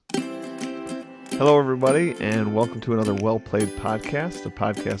Hello, everybody, and welcome to another Well Played podcast, a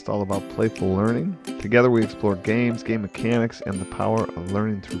podcast all about playful learning. Together we explore games, game mechanics, and the power of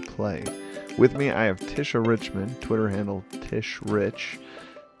learning through play. With me, I have Tisha Richmond, Twitter handle TishRich.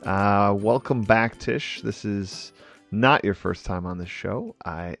 Welcome back, Tish. This is not your first time on this show.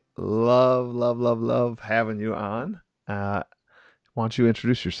 I love having you on. Why don't you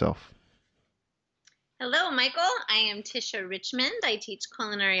introduce yourself? Hello, Michael. I am Tisha Richmond. I teach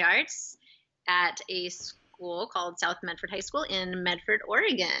culinary arts at a school called South Medford High School in Medford,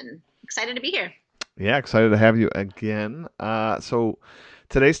 Oregon. Excited to be here. Yeah, excited to have you again. So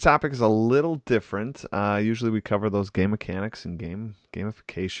today's topic is a little different. Usually we cover those game mechanics and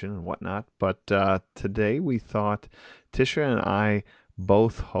gamification and whatnot, but today we thought Tisha and I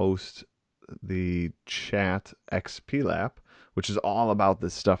both host the chat XP Lab, which is all about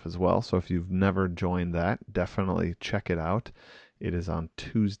this stuff as well. So if you've never joined that, definitely check it out. It is on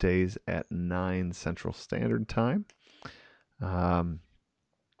Tuesdays at 9 Central Standard Time. So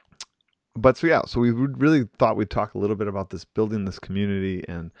we really thought we'd talk a little bit about this, building this community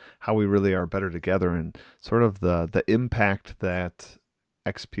and how we really are better together, and sort of the impact that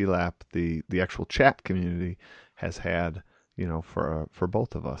XP Lab, the actual chat community, has had, for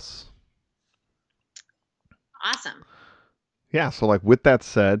both of us. Awesome. Yeah, so with that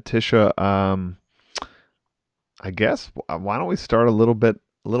said, Tisha, I guess why don't we start a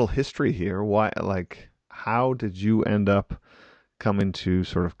little history here? How did you end up coming to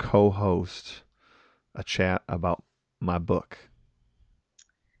sort of co-host a chat about my book?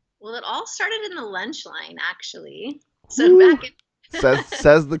 Well, it all started in the lunch line, actually. So back in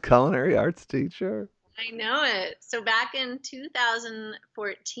says the culinary arts teacher. I know it. So back in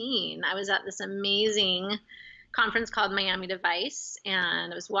 2014, I was at this amazing conference called Miami Device,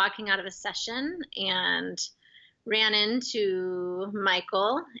 and I was walking out of a session and ran into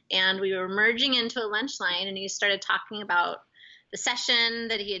Michael, and we were merging into a lunch line, and he started talking about the session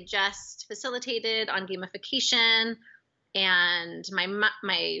that he had just facilitated on gamification, and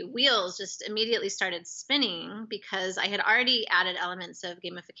my wheels just immediately started spinning because I had already added elements of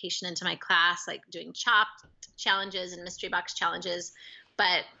gamification into my class, like doing chopped challenges and mystery box challenges.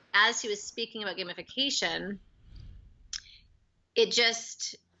 But as he was speaking about gamification,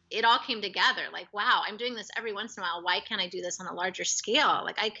 it all came together. Like, wow, I'm doing this every once in a while. Why can't I do this on a larger scale?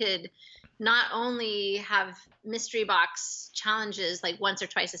 Like, I could not only have mystery box challenges like once or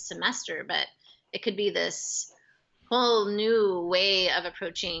twice a semester, but it could be this whole new way of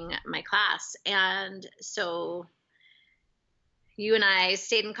approaching my class. And so you and I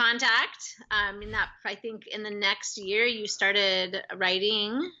stayed in contact. I think in the next year you started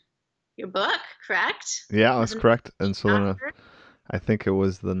writing your book, correct? Yeah, that's correct. And so then I think it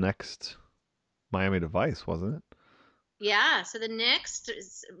was the next Miami Device, wasn't it? Yeah, so the next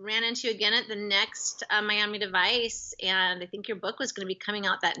ran into you again at the next Miami Device, and I think your book was going to be coming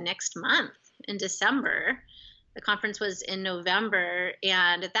out that next month in December. The conference was in November,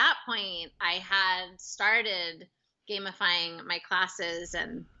 and at that point, I had started gamifying my classes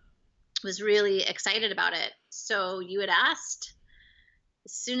and was really excited about it. So you had asked,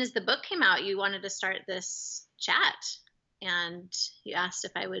 as soon as the book came out, you wanted to start this chat. And you asked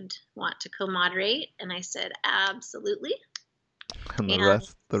if I would want to co-moderate, and I said absolutely. And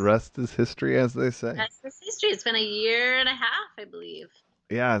the rest is history, as they say. That's history. It's been a year and a half, I believe.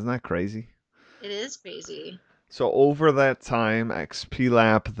 Yeah, isn't that crazy? It is crazy. So over that time, XP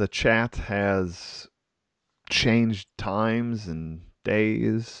Lab, the chat has changed times and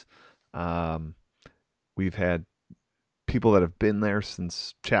days. We've had people that have been there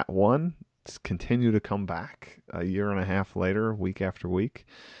since chat 1 continue to come back a year and a half later, week after week,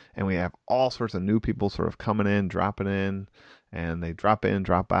 and we have all sorts of new people sort of coming in, dropping in, and they drop in,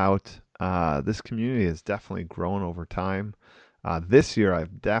 drop out. This community has definitely grown over time. This year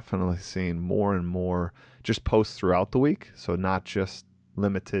I've definitely seen more and more just posts throughout the week, so not just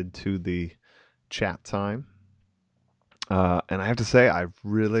limited to the chat time. And I have to say, I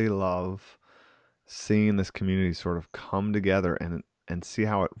really love seeing this community sort of come together and see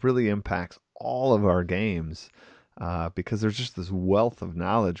how it really impacts all of our games, because there's just this wealth of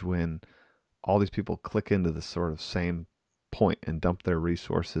knowledge when all these people click into the sort of same point and dump their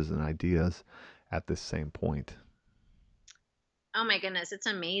resources and ideas at this same point. Oh my goodness, it's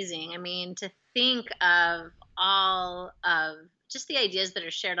amazing. I mean, to think of all of just the ideas that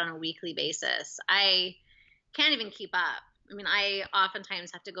are shared on a weekly basis, I can't even keep up. I mean, I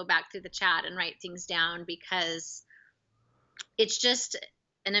oftentimes have to go back through the chat and write things down because it's just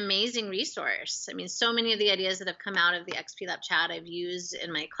an amazing resource. I mean, so many of the ideas that have come out of the XP Lab chat I've used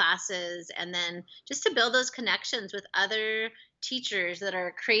in my classes, and then just to build those connections with other teachers that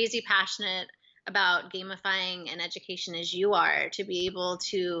are crazy passionate about gamifying and education as you are, to be able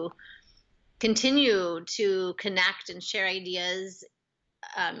to continue to connect and share ideas,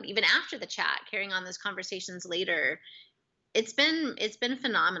 even after the chat, carrying on those conversations later. It's been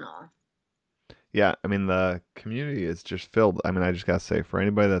phenomenal. Yeah, I mean the community is just filled. I mean, I just gotta say, for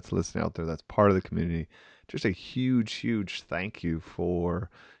anybody that's listening out there that's part of the community, just a huge, huge thank you for,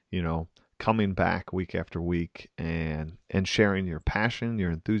 you know, coming back week after week and sharing your passion,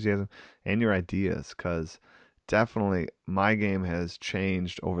 your enthusiasm, and your ideas. Because definitely my game has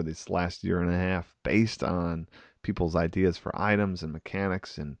changed over this last year and a half based on people's ideas for items and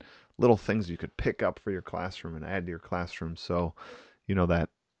mechanics and little things you could pick up for your classroom and add to your classroom. So, you know that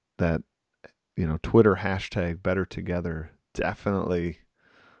Twitter hashtag better together definitely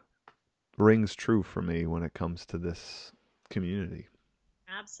rings true for me when it comes to this community.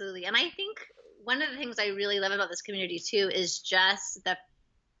 Absolutely. And I think one of the things I really love about this community too is just the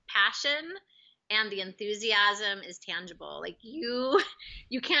passion and the enthusiasm is tangible. Like you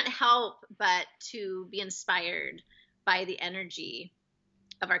can't help but to be inspired by the energy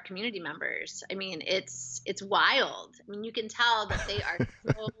of our community members. I mean, it's wild. I mean, you can tell that they are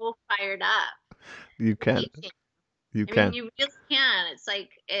so fired up You for can. teaching. You I mean, can. you really can. It's like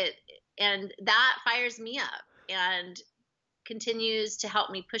it, and that fires me up and continues to help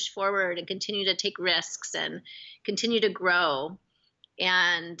me push forward and continue to take risks and continue to grow.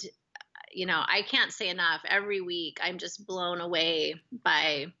 And I can't say enough. Every week, I'm just blown away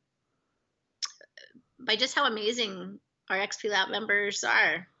by just how amazing our XP Lab members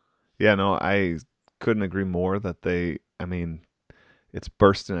are. Yeah, no, I couldn't agree more that I mean, it's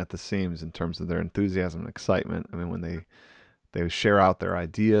bursting at the seams in terms of their enthusiasm and excitement. I mean, when they share out their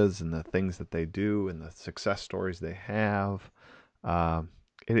ideas and the things that they do and the success stories they have, uh,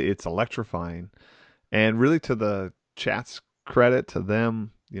 it's electrifying. And really, to the chat's credit, to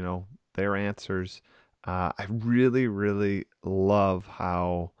them, their answers, I really, really love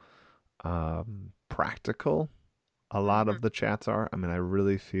how practical a lot Hmm. of the chats are. I mean, I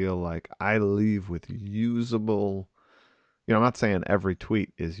really feel like I leave with usable. I'm not saying every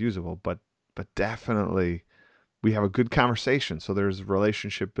tweet is usable, but definitely we have a good conversation. So there's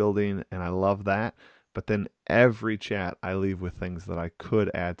relationship building, and I love that. But then every chat I leave with things that I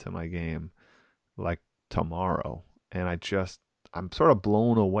could add to my game, like tomorrow. And I'm sort of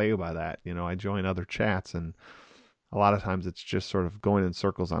blown away by that. I join other chats, and a lot of times it's just sort of going in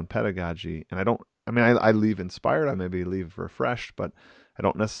circles on pedagogy. And I leave inspired, I maybe leave refreshed, but I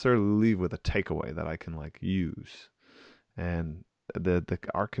don't necessarily leave with a takeaway that I can like use. And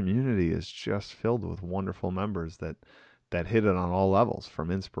our community is just filled with wonderful members that hit it on all levels,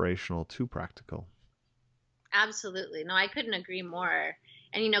 from inspirational to practical. Absolutely. No, I couldn't agree more.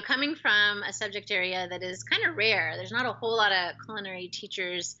 And coming from a subject area that is kind of rare, there's not a whole lot of culinary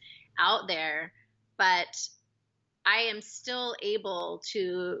teachers out there, but I am still able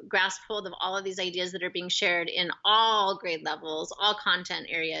to grasp hold of all of these ideas that are being shared in all grade levels, all content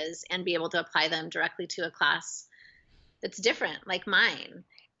areas, and be able to apply them directly to a class that's different, like mine.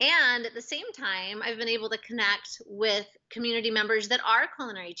 And at the same time, I've been able to connect with community members that are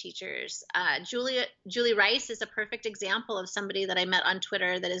culinary teachers. Julie Rice is a perfect example of somebody that I met on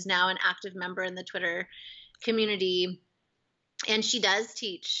Twitter that is now an active member in the Twitter community. And she does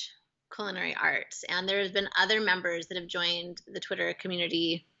teach culinary arts. And there's been other members that have joined the Twitter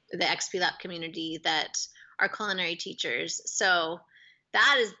community, the XP Lab community, that are culinary teachers. So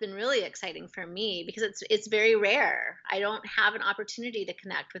that has been really exciting for me because it's very rare. I don't have an opportunity to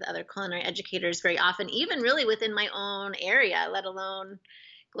connect with other culinary educators very often, even really within my own area, let alone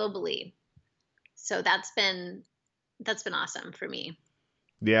globally. So that's been awesome for me.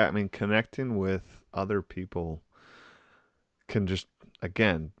 Yeah, I mean, connecting with other people can just,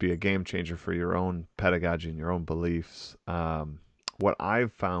 again, be a game changer for your own pedagogy and your own beliefs. What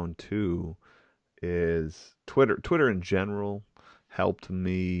I've found too is Twitter in general helped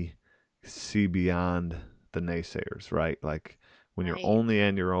me see beyond the naysayers, right? Like when you're Right. only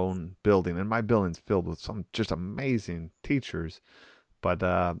in your own building, and my building's filled with some just amazing teachers, but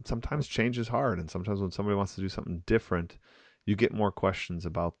sometimes change is hard, and sometimes when somebody wants to do something different, you get more questions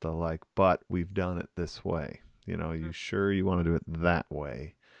about the like, but we've done it this way. You sure you want to do it that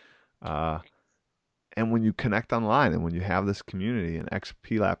way? Uh, and when you connect online and when you have this community, and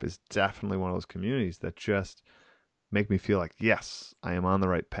XPLAP is definitely one of those communities that just make me feel like, yes, I am on the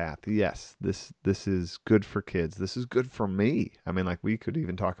right path. Yes, this is good for kids. This is good for me. I mean, like we could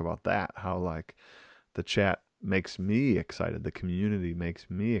even talk about that, how like the chat makes me excited, the community makes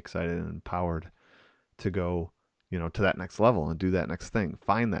me excited and empowered to go, to that next level and do that next thing,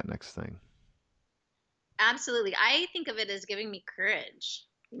 find that next thing. Absolutely. I think of it as giving me courage.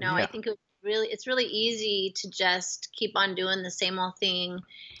 I Yeah. think of it's really easy to just keep on doing the same old thing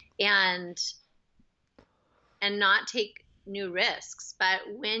and not take new risks. But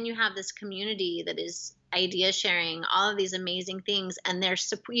when you have this community that is idea sharing all of these amazing things, and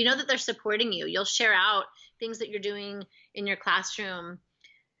you know that they're supporting you, you'll share out things that you're doing in your classroom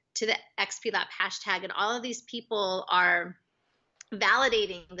to the XP Lab hashtag, and all of these people are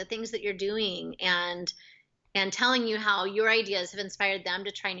validating the things that you're doing and telling you how your ideas have inspired them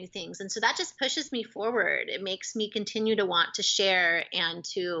to try new things. And so that just pushes me forward. It makes me continue to want to share and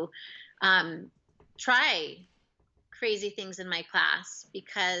to try crazy things in my class,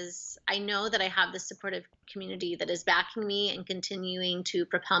 because I know that I have this supportive community that is backing me and continuing to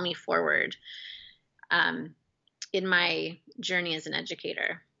propel me forward in my journey as an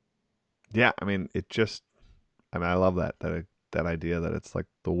educator. Yeah, I mean, I love that idea that it's like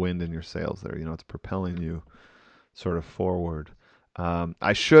the wind in your sails there. You know, it's propelling you sort of forward.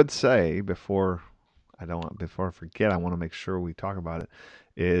 I should say before I forget, I want to make sure we talk about it.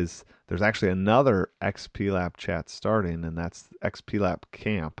 Is there's actually another XP Lab chat starting, and that's XP Lab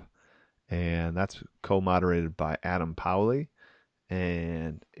Camp, and that's co-moderated by Adam Powley,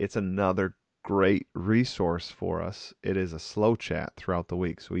 and it's another great resource for us. It is a slow chat throughout the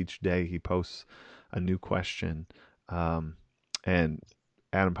week, so each day he posts a new question, and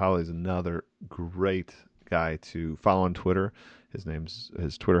Adam Powley is another great guy to follow on Twitter. His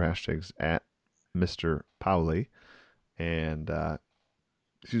Twitter hashtag's at Mr. Powley, and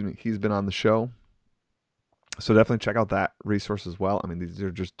excuse me, he's been on the show. So definitely check out that resource as well. I mean, these are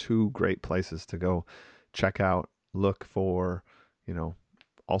just two great places to go check out, look for, you know,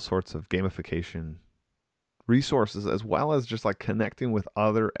 all sorts of gamification resources, as well as just like connecting with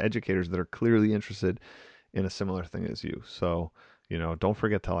other educators that are clearly interested in a similar thing as you. So, you know, don't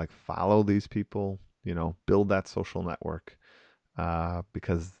forget to like follow these people, you know, build that social network,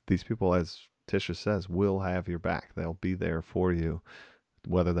 because these people, as Tisha says, will have your back. They'll be there for you,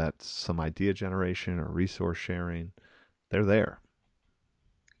 whether that's some idea generation or resource sharing. They're there.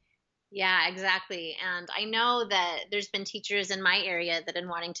 Yeah, exactly. And I know that there's been teachers in my area that have been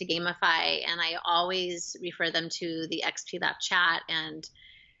wanting to gamify, and I always refer them to the XP Lab chat. And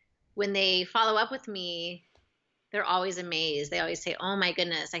when they follow up with me, they're always amazed. They always say, "Oh my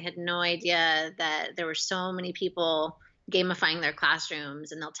goodness, I had no idea that there were so many people gamifying their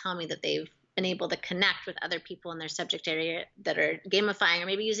classrooms." And they'll tell me that they've been able to connect with other people in their subject area that are gamifying or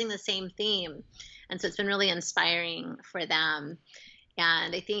maybe using the same theme. And so it's been really inspiring for them.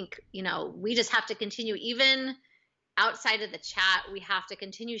 And I think, you know, we just have to continue, even outside of the chat, we have to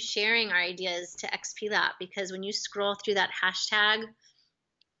continue sharing our ideas to XP Lab, because when you scroll through that hashtag,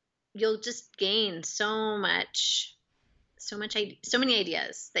 you'll just gain so many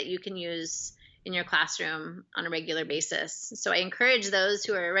ideas that you can use in your classroom on a regular basis. So I encourage those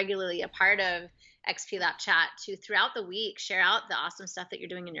who are regularly a part of XP Lab chat to, throughout the week, share out the awesome stuff that you're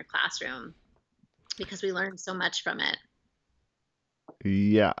doing in your classroom, because we learn so much from it.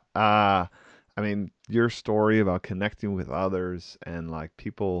 Yeah. I mean, your story about connecting with others and like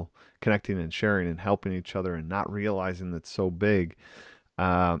people connecting and sharing and helping each other and not realizing that's so big.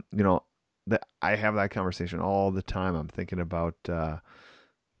 You know, that I have that conversation all the time. I'm thinking about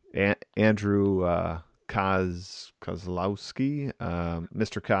Andrew Kozlowski,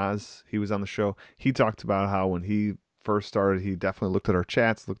 Mr. Koz. He was on the show. He talked about how when he first started, he definitely looked at our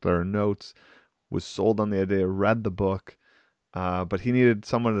chats, looked at our notes, was sold on the idea, read the book, but he needed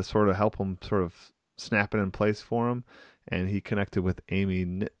someone to sort of help him sort of snap it in place for him. And he connected with Amy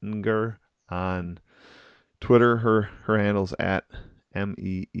Nittinger on Twitter. Her handle's at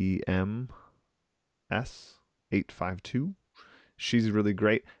MEEMS852. She's really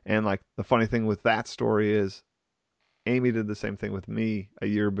great. And like the funny thing with that story is Amy did the same thing with me a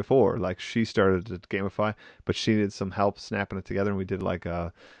year before. Like she started to gamify, but she needed some help snapping it together, and we did like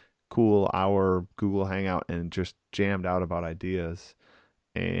a cool hour Google Hangout and just jammed out about ideas.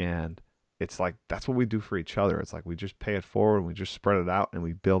 And it's like that's what we do for each other. It's like we just pay it forward and we just spread it out and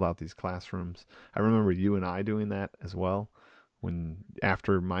we build out these classrooms. I remember you and I doing that as well. When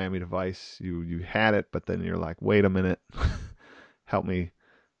after Miami Device, you had it, but then you're like, wait a minute, help me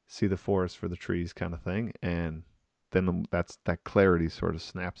see the forest for the trees, kind of thing, and then that clarity sort of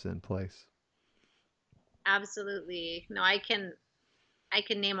snaps in place. Absolutely. No, I can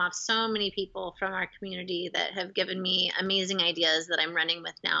name off so many people from our community that have given me amazing ideas that I'm running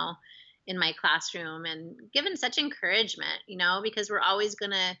with now in my classroom, and given such encouragement, you know, because we're always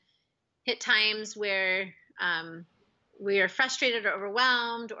going to hit times where we are frustrated or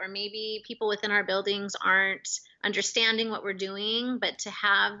overwhelmed, or maybe people within our buildings aren't understanding what we're doing. But to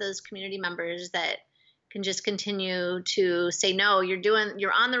have those community members that can just continue to say, no,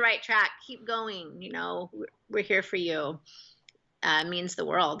 you're on the right track. Keep going. You know, we're here for you. Means the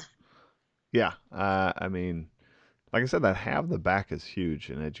world. Yeah. I mean, like I said, that have the back is huge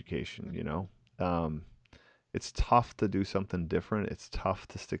in education, you know. Um, it's tough to do something different. It's tough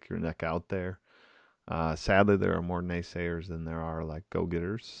to stick your neck out there. Sadly, there are more naysayers than there are like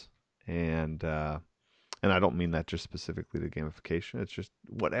go-getters, and and I don't mean that just specifically to gamification. It's just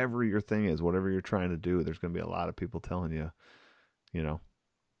whatever your thing is, whatever you're trying to do. There's going to be a lot of people telling you, you know,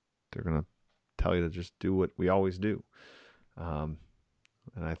 they're going to tell you to just do what we always do. Um,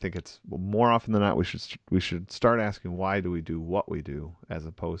 and I think it's more often than not we should start asking why do we do what we do as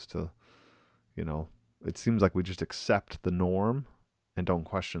opposed to, you know, it seems like we just accept the norm and don't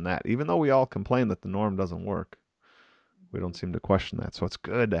question that. Even though we all complain that the norm doesn't work, we don't seem to question that. So it's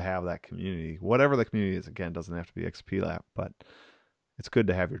good to have that community. Whatever the community is, again, doesn't have to be XP but it's good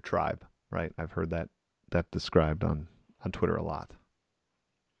to have your tribe, right? I've heard that described on Twitter a lot.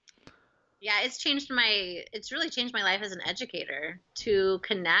 Yeah, it's really changed my life as an educator to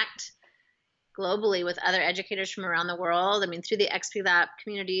connect globally with other educators from around the world. I mean, through the XP Lab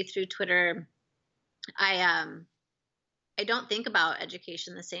community, through Twitter, I don't think about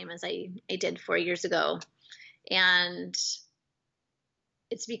education the same as I did 4 years ago. And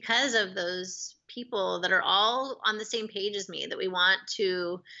it's because of those people that are all on the same page as me that we want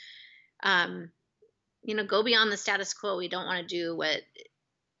to, go beyond the status quo. We don't want to do what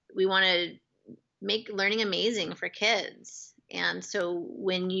we want to make learning amazing for kids. And so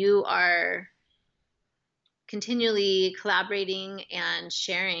when you are continually collaborating and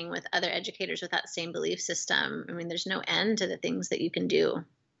sharing with other educators with that same belief system, I mean, there's no end to the things that you can do.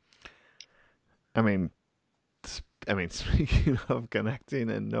 I mean, speaking of connecting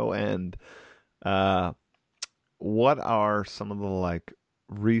and no end, uh, what are some of the like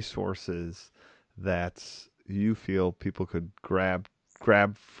resources that you feel people could grab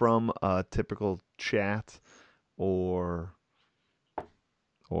from a typical chat or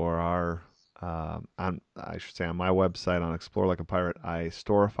our I should say on my website on Explore Like a Pirate, I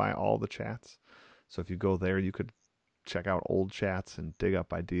storify all the chats. So if you go there, you could check out old chats and dig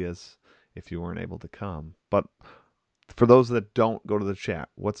up ideas if you weren't able to come. But for those that don't go to the chat,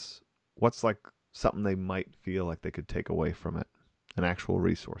 what's like something they might feel like they could take away from it? An actual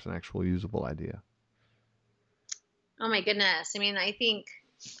resource, an actual usable idea. Oh my goodness. I mean, I think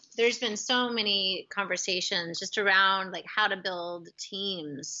there's been so many conversations just around like how to build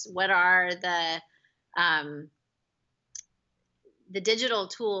teams. What are the digital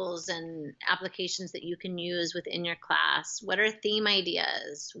tools and applications that you can use within your class? What are theme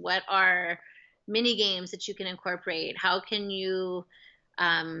ideas? What are mini games that you can incorporate? How can you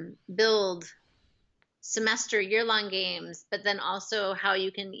build semester year-long games, but then also how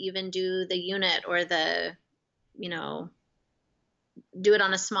you can even do the unit or the, do it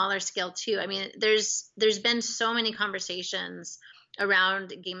on a smaller scale too. I mean, there's been so many conversations around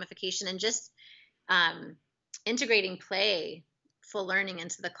gamification and just integrating playful learning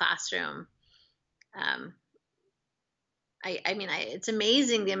into the classroom. It's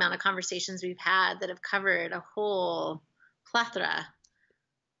amazing the amount of conversations we've had that have covered a whole plethora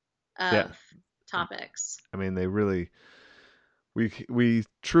of topics. I mean, they really, we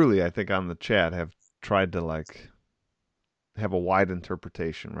truly, I think, on the chat have tried to like have a wide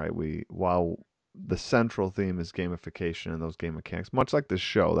interpretation, right? While the central theme is gamification and those game mechanics, much like this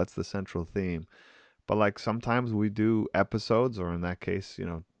show, that's the central theme. But like sometimes we do episodes, or in that case,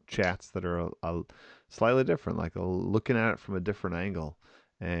 chats that are a slightly different, like looking at it from a different angle.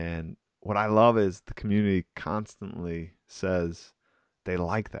 And what I love is the community constantly says they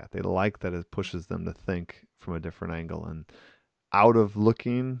like that. They like that it pushes them to think from a different angle and out of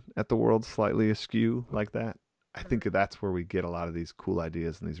looking at the world slightly askew like that. I think that's where we get a lot of these cool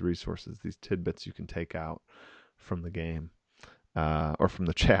ideas and these resources, these tidbits you can take out from the game or from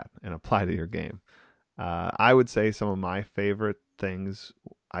the chat and apply to your game. I would say some of my favorite things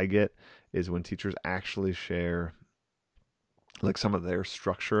I get is when teachers actually share like some of their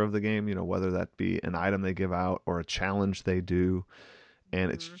structure of the game, whether that be an item they give out or a challenge they do. And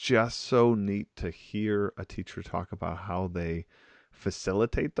it's just so neat to hear a teacher talk about how they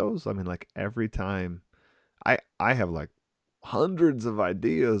facilitate those. I mean, like every time I have like hundreds of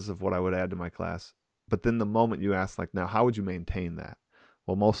ideas of what I would add to my class, but then the moment you ask like, now how would you maintain that?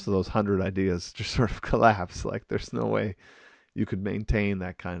 Well, most of those 100 ideas just sort of collapse. Like there's no way you could maintain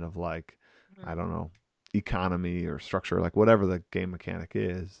that kind of like, I don't know, economy or structure, like whatever the game mechanic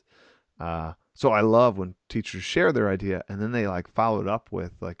is. So I love when teachers share their idea and then they like follow it up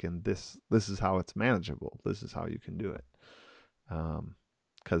with like, and this is how it's manageable. This is how you can do it.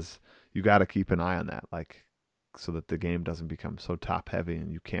 Because you got to keep an eye on that, like, so that the game doesn't become so top heavy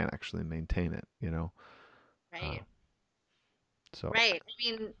and you can't actually maintain it, you know. Uh, Right. so Right. I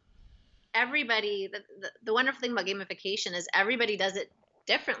mean, everybody, the wonderful thing about gamification is everybody does it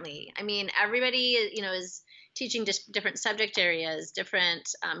differently. I mean, everybody, is teaching just different subject areas,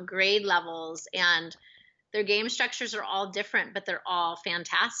 different grade levels, and their game structures are all different, but they're all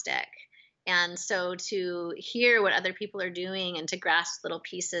fantastic. And so to hear what other people are doing and to grasp little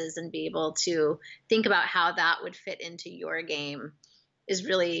pieces and be able to think about how that would fit into your game is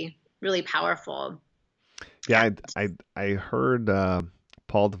really, really powerful. yeah, I heard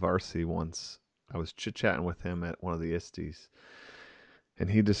Paul DeVarsy once. I was chit chatting with him at one of the ISTEs, and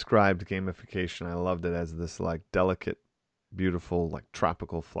he described gamification. I loved it as this like delicate, beautiful, like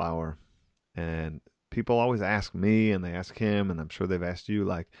tropical flower. And people always ask me, and they ask him, and I'm sure they've asked you,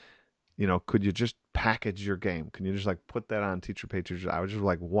 like, could you just package your game? Can you just like put that on teacher pages? I would just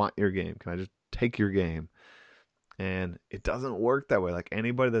like want your game. Can I just take your game? And it doesn't work that way. Like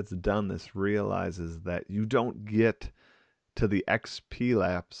anybody that's done this realizes that you don't get to the XP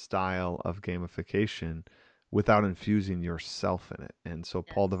lap style of gamification without infusing yourself in it. And so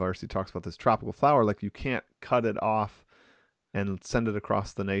Paul Yes. DeVarsy talks about this tropical flower, like you can't cut it off and send it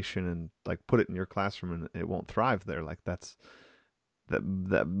across the nation and like put it in your classroom and it won't thrive there. Like that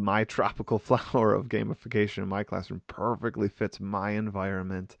my tropical flower of gamification in my classroom perfectly fits my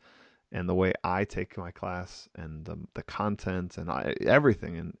environment and the way I take my class and the content and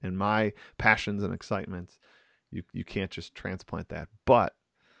everything and my passions and excitements. You can't just transplant that, but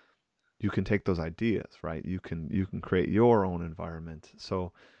you can take those ideas, right? You can create your own environment.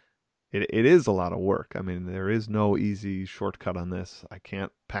 So it is a lot of work. I mean, there is no easy shortcut on this. I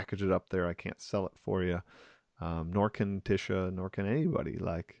can't package it up there. I can't sell it for you. Nor can Tisha, nor can anybody.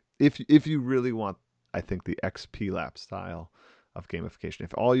 Like, if you really want, I think the XP lap style of gamification.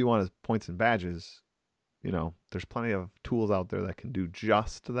 If all you want is points and badges, there's plenty of tools out there that can do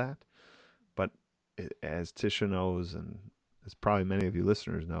just that. But as Tisha knows, and as probably many of you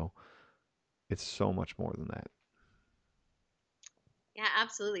listeners know, it's so much more than that. Yeah,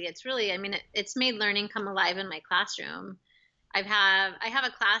 absolutely. It's really, I mean, it's made learning come alive in my classroom. I have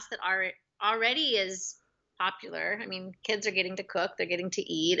a class that already is popular. I mean, kids are getting to cook, they're getting to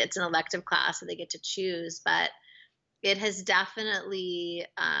eat. It's an elective class, so they get to choose, but it has definitely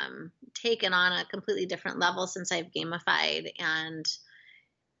taken on a completely different level since I've gamified, and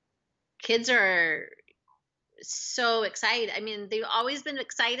kids are so excited. I mean, they've always been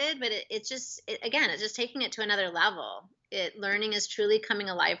excited, but again, it's just taking it to another level. Learning is truly coming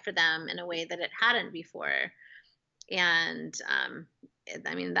alive for them in a way that it hadn't before. And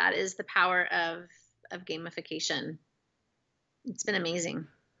I mean, that is the power of gamification. It's been amazing.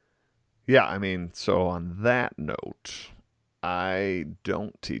 Yeah, I mean, so on that note, I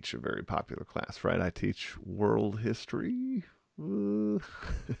don't teach a very popular class, right? I teach world history.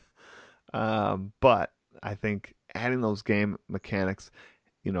 But I think adding those game mechanics,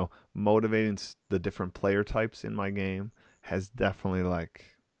 motivating the different player types in my game has definitely like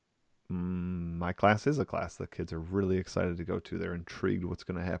my class is a class that kids are really excited to go to. They're intrigued what's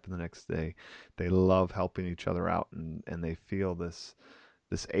going to happen the next day. They love helping each other out, and they feel this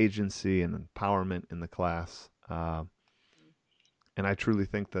agency and empowerment in the class. And I truly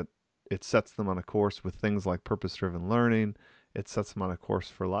think that it sets them on a course with things like purpose driven learning. It sets them on a course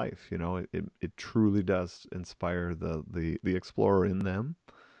for life. It truly does inspire the explorer in them,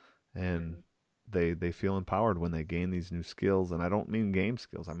 and they feel empowered when they gain these new skills. And I don't mean game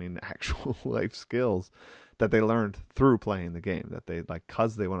skills, I mean actual life skills that they learned through playing the game, that they like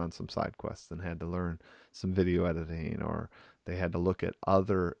cuz they went on some side quests and had to learn some video editing, or they had to look at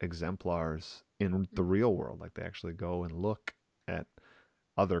other exemplars in the real world, like they actually go and look at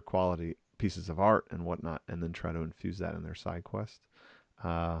other quality pieces of art and whatnot, and then try to infuse that in their side quest.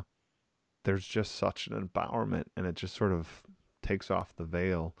 Uh, there's just such an empowerment, and it just sort of takes off the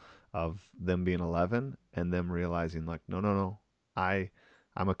veil of them being 11 and them realizing like, no, no, no, I'm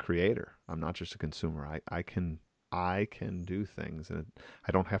a creator. I'm not just a consumer. I can do things, and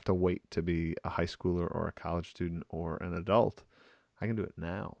I don't have to wait to be a high schooler or a college student or an adult. I can do it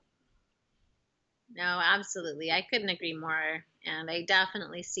now. No, absolutely. I couldn't agree more. And I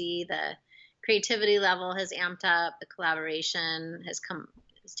definitely see the creativity level has amped up. The collaboration has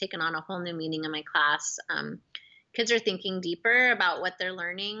taken on a whole new meaning in my class. Kids are thinking deeper about what they're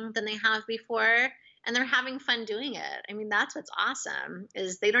learning than they have before, and they're having fun doing it. I mean, that's what's awesome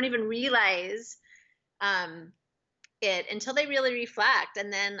is they don't even realize um, it until they really reflect.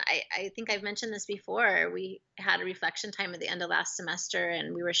 And then I think I've mentioned this before. We had a reflection time at the end of last semester,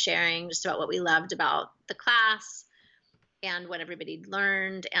 and we were sharing just about what we loved about the class. and what everybody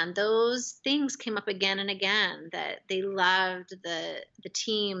learned. And those things came up again and again, that they loved the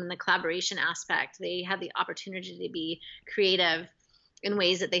team and the collaboration aspect. They had the opportunity to be creative in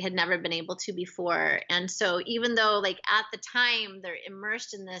ways that they had never been able to before. And so even though like at the time they're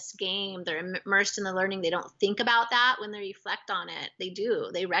immersed in this game, they're immersed in the learning, they don't think about that when they reflect on it. They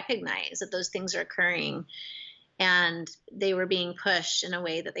do. They recognize that those things are occurring, and they were being pushed in a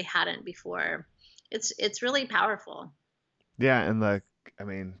way that they hadn't before. It's really powerful. Yeah, and I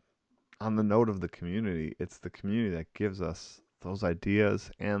mean, on the note of the community, it's the community that gives us those ideas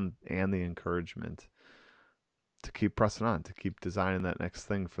and the encouragement to keep pressing on, to keep designing that next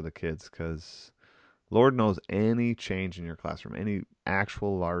thing for the kids. Because Lord knows any change in your classroom, any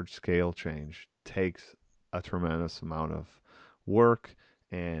actual large scale change takes a tremendous amount of work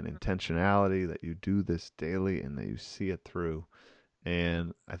and intentionality, that you do this daily and that you see it through.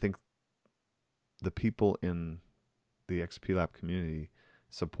 And I think the people in the XP Lab community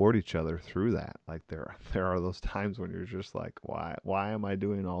support each other through that. Like there are those times when you're just like, why am I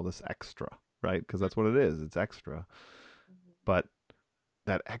doing all this extra, right? Because that's what it is. It's extra. But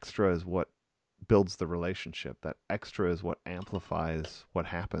that extra is what builds the relationship. That extra is what amplifies what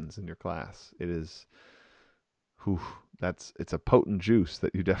happens in your class. It is, whew, it's a potent juice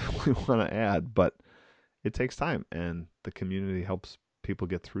that you definitely want to add, but it takes time, and the community helps people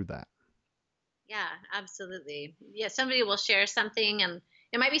get through that. Yeah, absolutely. Yeah, somebody will share something, and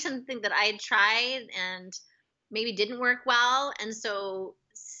it might be something that I had tried and maybe didn't work well. And so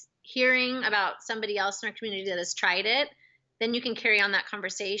hearing about somebody else in our community that has tried it, then you can carry on that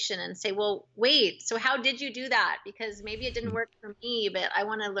conversation and say, well, wait, so how did you do that? Because maybe it didn't work for me, but I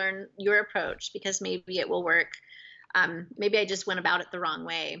want to learn your approach because maybe it will work. Maybe I just went about it the wrong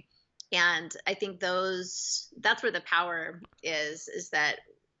way. And I think that's where the power is that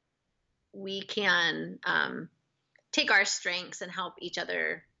we can take our strengths and help each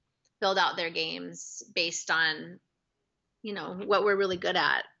other build out their games based on, what we're really good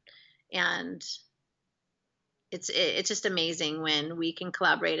at. And it's just amazing when we can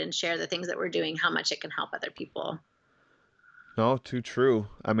collaborate and share the things that we're doing, how much it can help other people. No, too true.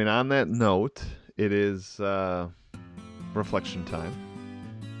 I mean, on that note, it is reflection time.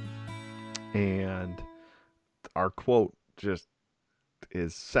 And our quote just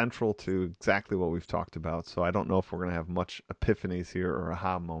is central to exactly what we've talked about. So I don't know if we're going to have much epiphanies here or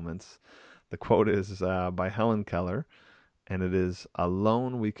aha moments. The quote is by Helen Keller, and it is,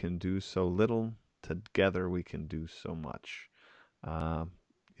 "Alone we can do so little, together we can do so much." Uh,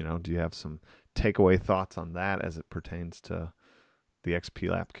 do you have some takeaway thoughts on that as it pertains to the XP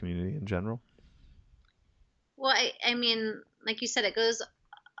Lab community in general? Well, I mean, like you said, it goes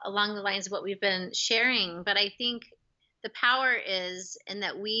along the lines of what we've been sharing, but I think the power is in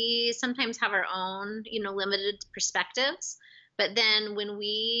that we sometimes have our own, limited perspectives. But then when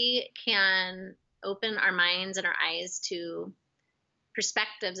we can open our minds and our eyes to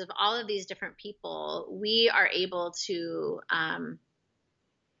perspectives of all of these different people, we are able to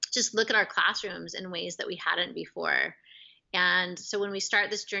just look at our classrooms in ways that we hadn't before. And so when we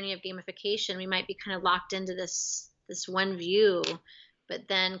start this journey of gamification, we might be kind of locked into this one view, but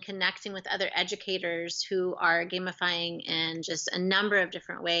then connecting with other educators who are gamifying in just a number of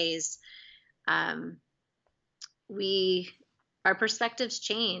different ways, our perspectives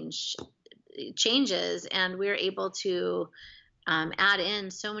changes, and we're able to add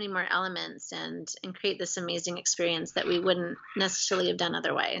in so many more elements and create this amazing experience that we wouldn't necessarily have done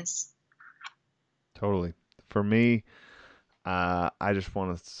otherwise. Totally. For me, I just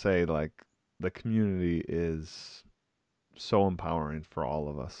want to say, like, the community is so empowering for all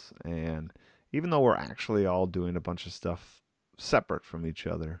of us. And even though we're actually all doing a bunch of stuff separate from each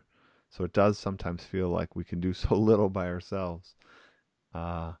other, so it does sometimes feel like we can do so little by ourselves,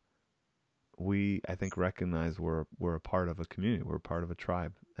 we, I think, recognize we're a part of a community, we're a part of a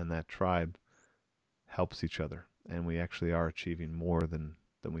tribe, and that tribe helps each other, and we actually are achieving more than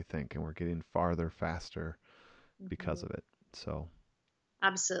we think, and we're getting farther faster because of it. So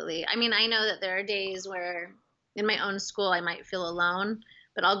Absolutely. I mean, I know that there are days where in my own school I might feel alone,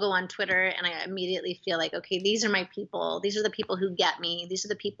 but I'll go on Twitter and I immediately feel like, okay, these are my people. These are the people who get me. These are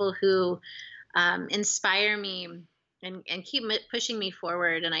the people who inspire me and keep pushing me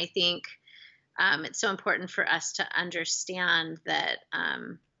forward. And I think it's so important for us to understand that,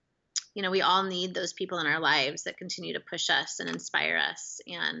 we all need those people in our lives that continue to push us and inspire us.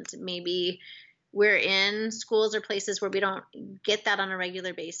 And maybe we're in schools or places where we don't get that on a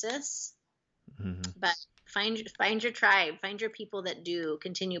regular basis, but find your tribe, find your people that do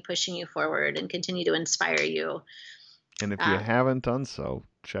continue pushing you forward and continue to inspire you. And if you haven't done so,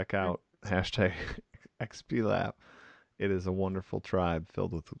 check out hashtag XP Lab. it is a wonderful tribe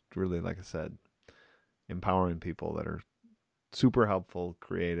filled with really, like I said, empowering people that are super helpful,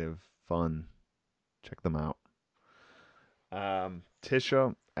 creative, fun. Check them out.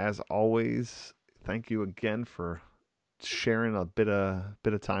 Tisha, as always, thank you again for sharing a bit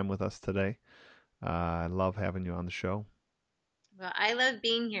of time with us today. I love having you on the show. Well, I love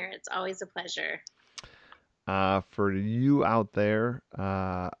being here. It's always a pleasure. For you out there,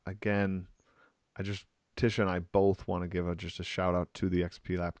 again, Tisha and I both want to give just a shout out to the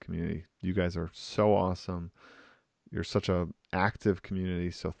XP Lab community. You guys are so awesome. You're such a active community,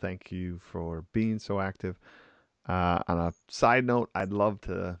 so thank you for being so active. On a side note, I'd love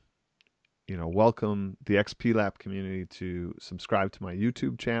to, welcome the XP Lab community to subscribe to my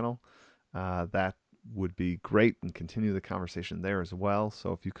YouTube channel. That would be great, and continue the conversation there as well.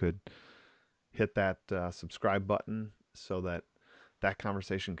 So if you could hit that subscribe button so that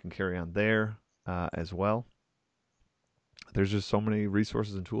conversation can carry on there as well. There's just so many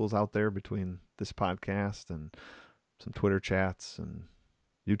resources and tools out there between this podcast and some Twitter chats and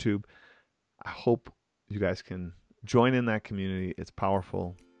YouTube. I hope you guys can join in that community. It's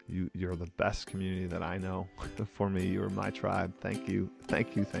powerful. You're the best community that I know. For me, you're my tribe. Thank you for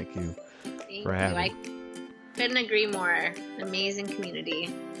having me. I couldn't agree more. An amazing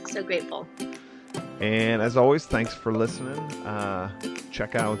community. So grateful. And as always, thanks for listening.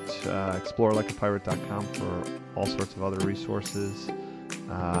 Check out explorelikeapirate.com for all sorts of other resources.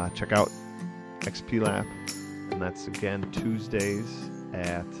 Check out XP Lab, and that's again Tuesdays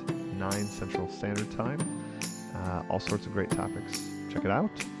at 9 Central Standard Time. All sorts of great topics. Check it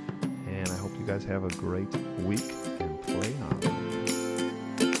out, and I hope you guys have a great week and play on.